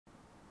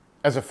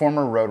As a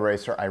former road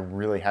racer, I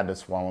really had to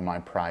swallow my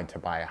pride to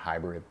buy a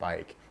hybrid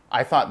bike.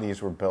 I thought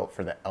these were built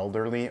for the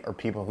elderly or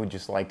people who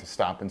just like to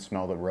stop and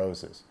smell the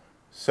roses.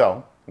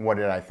 So, what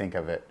did I think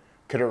of it?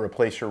 Could it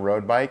replace your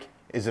road bike?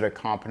 Is it a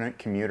competent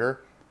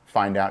commuter?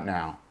 Find out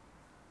now.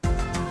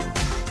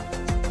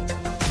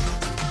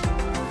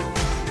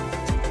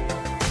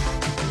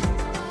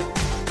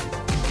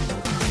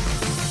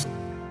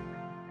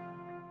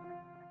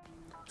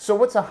 So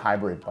what's a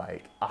hybrid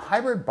bike? A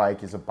hybrid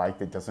bike is a bike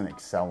that doesn't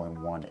excel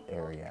in one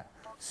area.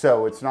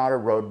 So it's not a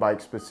road bike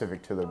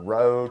specific to the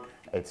road,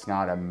 it's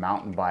not a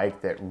mountain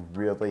bike that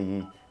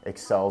really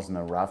excels in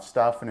the rough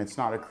stuff, and it's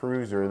not a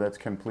cruiser that's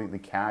completely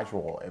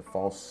casual. It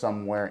falls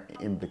somewhere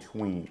in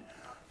between.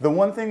 The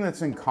one thing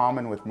that's in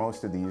common with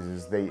most of these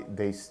is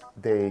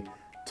they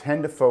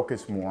tend to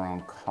focus more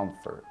on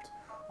comfort.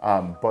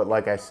 But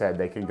like I said,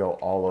 they can go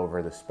all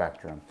over the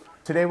spectrum.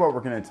 Today what we're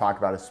going to talk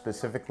about is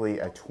specifically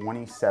a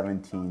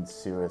 2017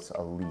 Sirrus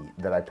Elite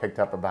that I picked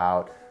up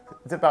about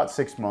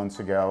 6 months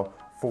ago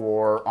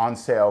on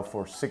sale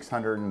for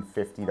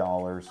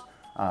 $650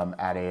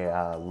 at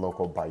a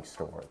local bike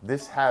store.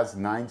 This has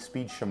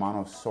 9-speed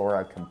Shimano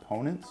Sora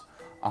components,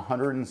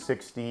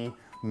 160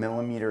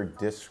 millimeter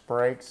disc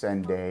brakes,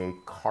 and a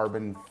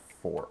carbon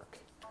fork.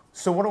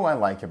 So what do I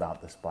like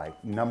about this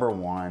bike? Number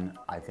one,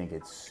 I think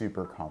it's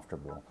super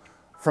comfortable.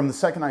 From the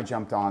second I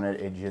jumped on it,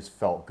 it just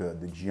felt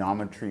good. The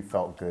geometry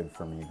felt good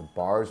for me. The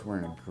bars were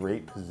in a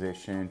great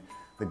position.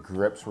 The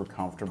grips were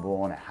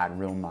comfortable and it had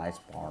real nice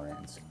bar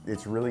ends.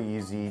 It's really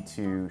easy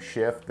to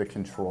shift. The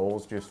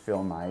controls just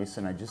feel nice,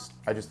 and I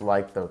just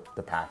like the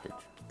package.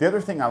 The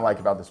other thing I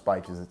like about this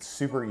bike is it's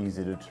super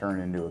easy to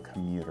turn into a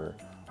commuter.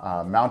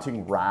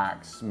 Mounting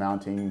racks,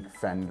 mounting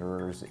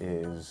fenders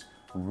is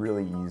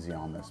really easy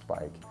on this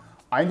bike.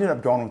 I ended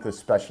up going with the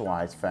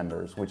Specialized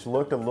fenders, which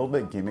looked a little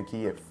bit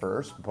gimmicky at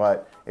first,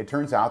 but it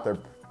turns out they're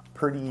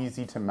pretty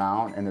easy to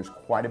mount and there's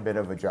quite a bit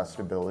of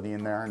adjustability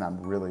in there, and I'm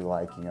really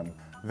liking them.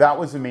 That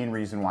was the main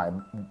reason why I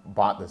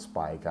bought this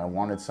bike. I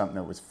wanted something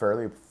that was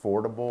fairly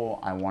affordable.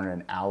 I wanted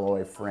an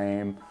alloy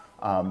frame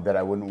that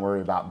I wouldn't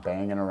worry about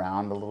banging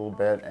around a little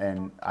bit,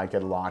 and I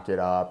could lock it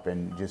up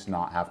and just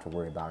not have to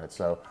worry about it.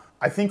 So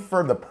I think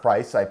for the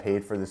price I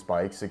paid for this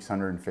bike,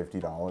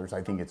 $650,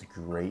 I think it's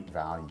great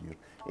value.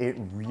 It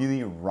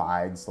really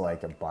rides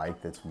like a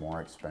bike that's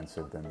more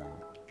expensive than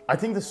that. I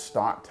think the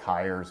stock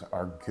tires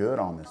are good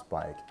on this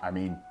bike. I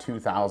mean,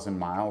 2,000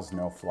 miles,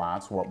 no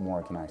flats, what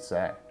more can I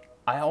say?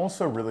 I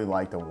also really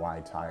like the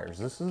wide tires.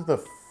 This is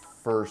the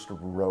first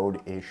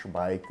road-ish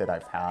bike that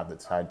I've had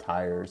that's had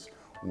tires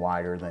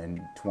wider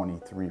than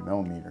 23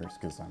 millimeters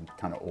because I'm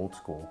kind of old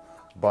school.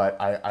 But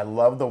I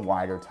love the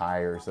wider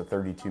tires, the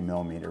 32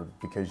 millimeter,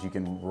 because you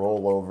can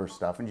roll over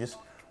stuff and just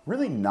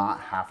really not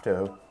have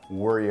to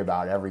worry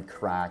about every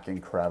crack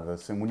and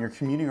crevice. And when you're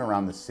commuting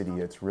around the city,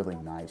 it's really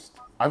nice.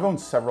 I've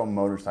owned several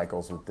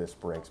motorcycles with disc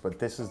brakes, but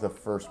this is the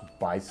first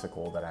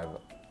bicycle that I've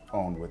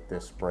owned with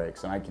disc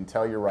brakes. And I can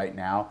tell you right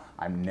now,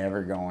 I'm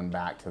never going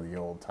back to the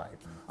old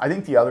type. I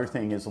think the other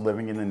thing is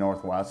living in the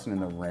Northwest and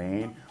in the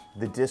rain,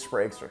 the disc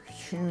brakes are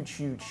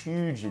huge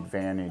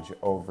advantage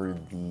over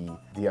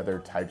the other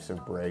types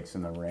of brakes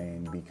in the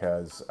rain,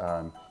 because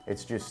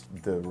it's just,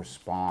 the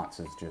response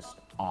is just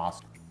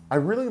awesome. I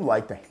really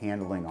like the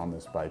handling on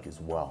this bike as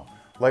well.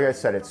 Like I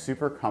said, it's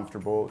super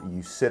comfortable.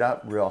 You sit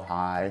up real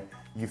high.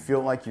 You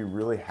feel like you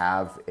really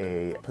have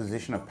a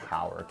position of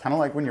power, kind of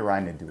like when you're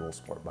riding a dual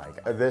sport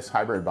bike. This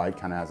hybrid bike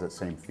kind of has that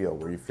same feel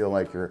where you feel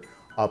like you're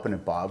up and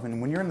above,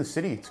 and when you're in the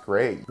city, it's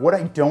great. What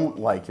I don't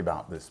like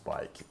about this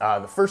bike,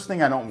 the first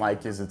thing I don't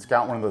like is it's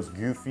got one of those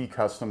goofy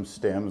custom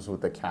stems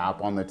with the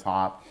cap on the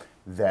top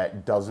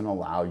that doesn't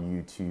allow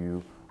you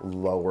to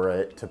lower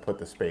it to put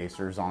the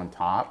spacers on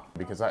top,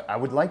 because I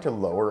would like to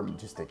lower them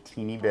just a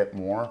teeny bit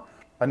more.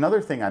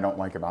 Another thing I don't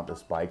like about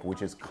this bike,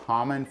 which is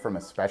common from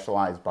a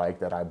Specialized bike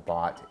that I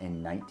bought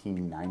in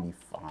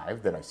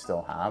 1995 that I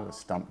still have, a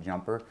stump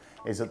jumper,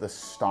 is that the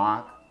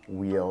stock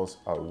wheels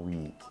are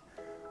weak.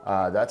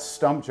 That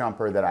stump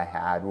jumper that I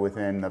had,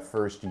 within the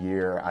first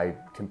year, I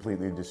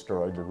completely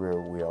destroyed the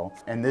rear wheel.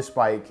 And this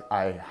bike,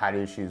 I had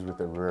issues with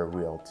the rear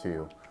wheel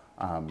too.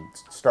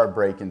 Start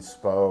breaking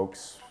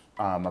spokes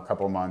a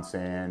couple months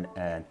in,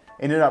 and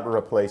ended up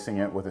replacing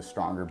it with a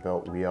stronger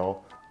built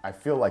wheel. I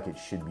feel like it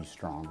should be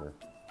stronger.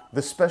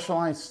 The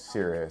Specialized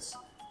Sirrus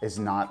is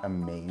not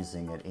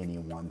amazing at any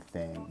one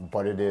thing,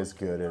 but it is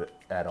good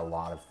at a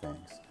lot of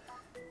things.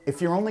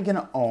 If you're only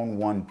gonna own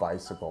one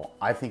bicycle,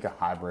 I think a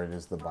hybrid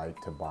is the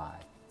bike to buy.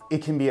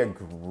 It can be a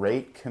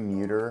great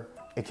commuter.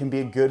 It can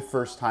be a good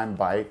first-time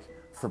bike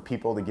for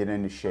people to get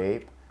into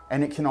shape.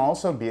 And it can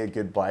also be a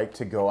good bike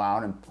to go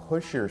out and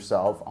push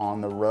yourself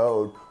on the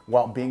road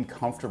while being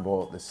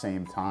comfortable at the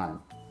same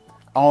time.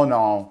 All in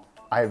all,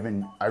 I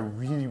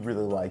really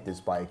like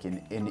this bike,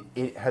 and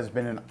it has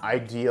been an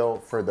ideal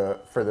for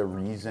the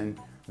reason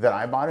that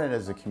I bought it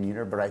as a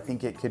commuter, but I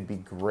think it could be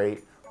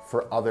great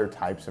for other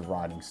types of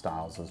riding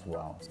styles as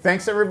well.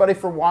 Thanks everybody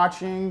for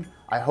watching.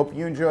 I hope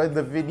you enjoyed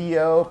the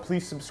video.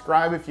 Please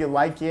subscribe if you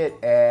like it,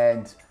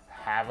 and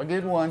have a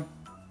good one.